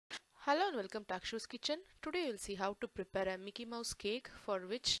Hello and welcome to Akshu's Kitchen. Today you'll see how to prepare a Mickey Mouse cake for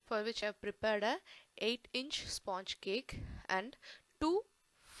which I have prepared a 8-inch sponge cake and two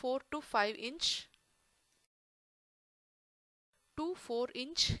 4 to 5 inch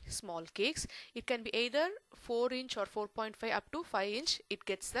 4-inch small cakes. It can be either 4-inch or 4.5 up to 5-inch. It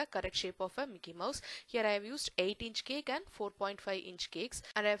gets the correct shape of a Mickey Mouse. Here I have used 8-inch cake and 4.5-inch cakes,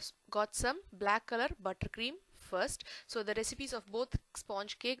 and I have got some black color buttercream first. So the recipes of both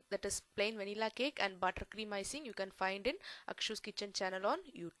sponge cake, that is plain vanilla cake, and buttercream icing you can find in Akshu's Kitchen channel on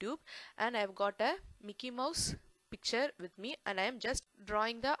YouTube. And I have got a Mickey Mouse picture with me, and I am just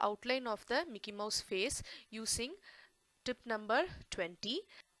drawing the outline of the Mickey Mouse face using tip number 20.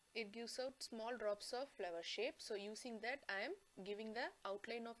 It gives out small drops of flower shape. So using that I am giving the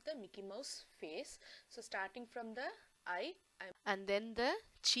outline of the Mickey Mouse face. So starting from the eye and then the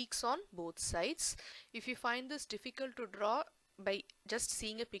cheeks on both sides. If you find this difficult to draw by just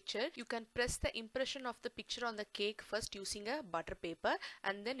seeing a picture, you can press the impression of the picture on the cake first using a butter paper,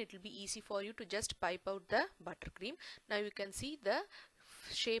 and then it will be easy for you to just pipe out the buttercream. Now you can see the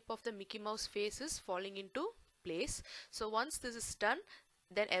shape of the Mickey Mouse face is falling into place. So once this is done,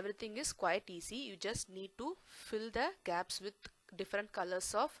 then everything is quite easy. You just need to fill the gaps with different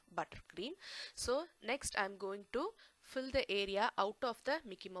colors of buttercream. So next I'm going to fill the area out of the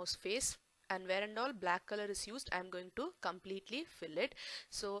Mickey Mouse face, and where and all black color is used, I'm going to completely fill it.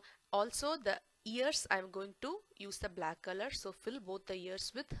 So also the ears, I'm going to use the black color, so fill both the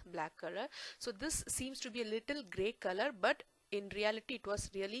ears with black color. So this seems to be a little gray color, but in reality it was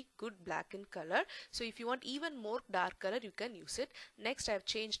really good black in color. So if you want even more dark color, you can use it. Next I have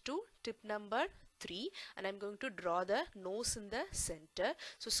changed to tip number 3, and I'm going to draw the nose in the center.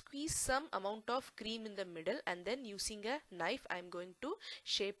 So squeeze some amount of cream in the middle, and then using a knife I'm going to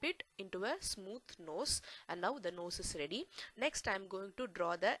shape it into a smooth nose, and now the nose is ready. Next I'm going to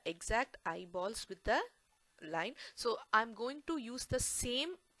draw the exact eyeballs with the line. So I'm going to use the same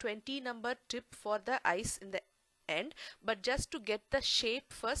 20 number tip for the eyes in the end, but just to get the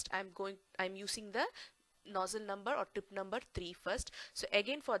shape first, I'm using the nozzle number or tip number 3 first. So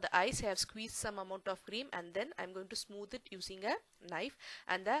again for the eyes I have squeezed some amount of cream, and then I'm going to smooth it using a knife,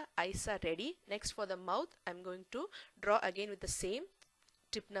 and the eyes are ready. Next for the mouth I'm going to draw again with the same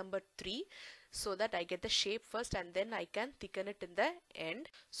tip number 3, so that I get the shape first and then I can thicken it in the end.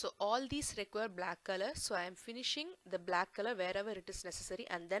 So all these require black color, so I am finishing the black color wherever it is necessary,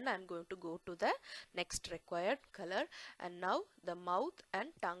 and then I am going to go to the next required color. And now the mouth and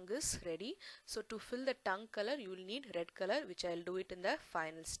tongue is ready. So to fill the tongue color you will need red color, which I will do it in the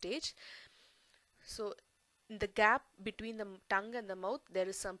final stage. So in the gap between the tongue and the mouth there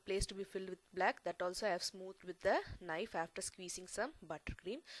is some place to be filled with black, that also I have smoothed with the knife after squeezing some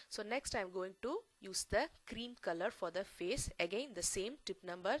buttercream. So next I am going to use the cream color for the face. Again the same tip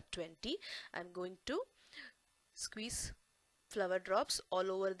number 20. I am going to squeeze flower drops all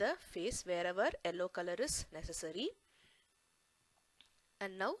over the face wherever yellow color is necessary.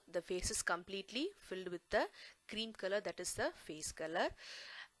 And now the face is completely filled with the cream color, that is the face color.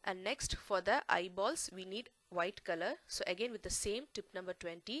 And next for the eyeballs we need white color. So again with the same tip number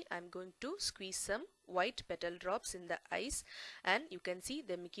 20, I'm going to squeeze some white petal drops in the eyes, and you can see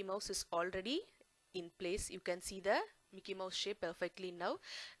the Mickey Mouse is already in place. You can see the Mickey Mouse shape perfectly now.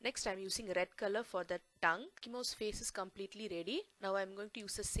 Next I'm using red color for the tongue. Mickey Mouse face is completely ready. Now I'm going to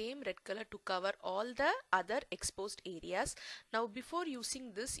use the same red color to cover all the other exposed areas. Now before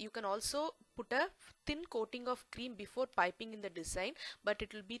using this you can also put a thin coating of cream before piping in the design, but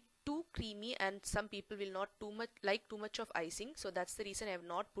it will be too creamy and some people will not like too much of icing. So that's the reason I have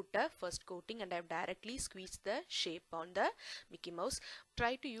not put a first coating, and I have directly squeezed the shape on the Mickey Mouse.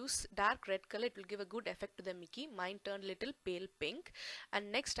 Try to use dark red color, it will give a good effect to the Mickey. Mine turned little pale pink.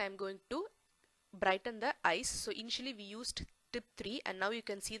 And next I am going to brighten the eyes. So initially we used tip 3, and now you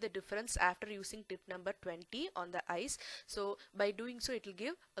can see the difference after using tip number 20 on the eyes. So by doing so it will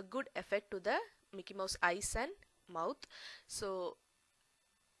give a good effect to the Mickey Mouse eyes and mouth. So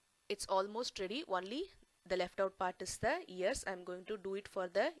it's almost ready, only the left out part is the ears. I'm going to do it for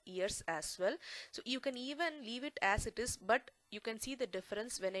the ears as well. So you can even leave it as it is, but you can see the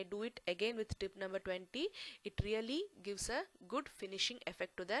difference when I do it again with tip number 20. It really gives a good finishing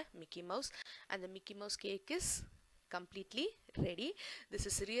effect to the Mickey Mouse, and the Mickey Mouse cake is completely ready. This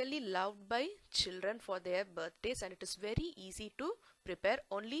is really loved by children for their birthdays, and it is very easy to prepare.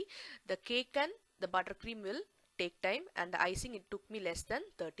 Only the cake and the buttercream will take time, and the icing, it took me less than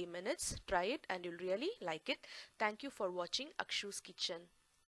 30 minutes. Try it and you'll really like it. Thank you for watching Akshu's Kitchen.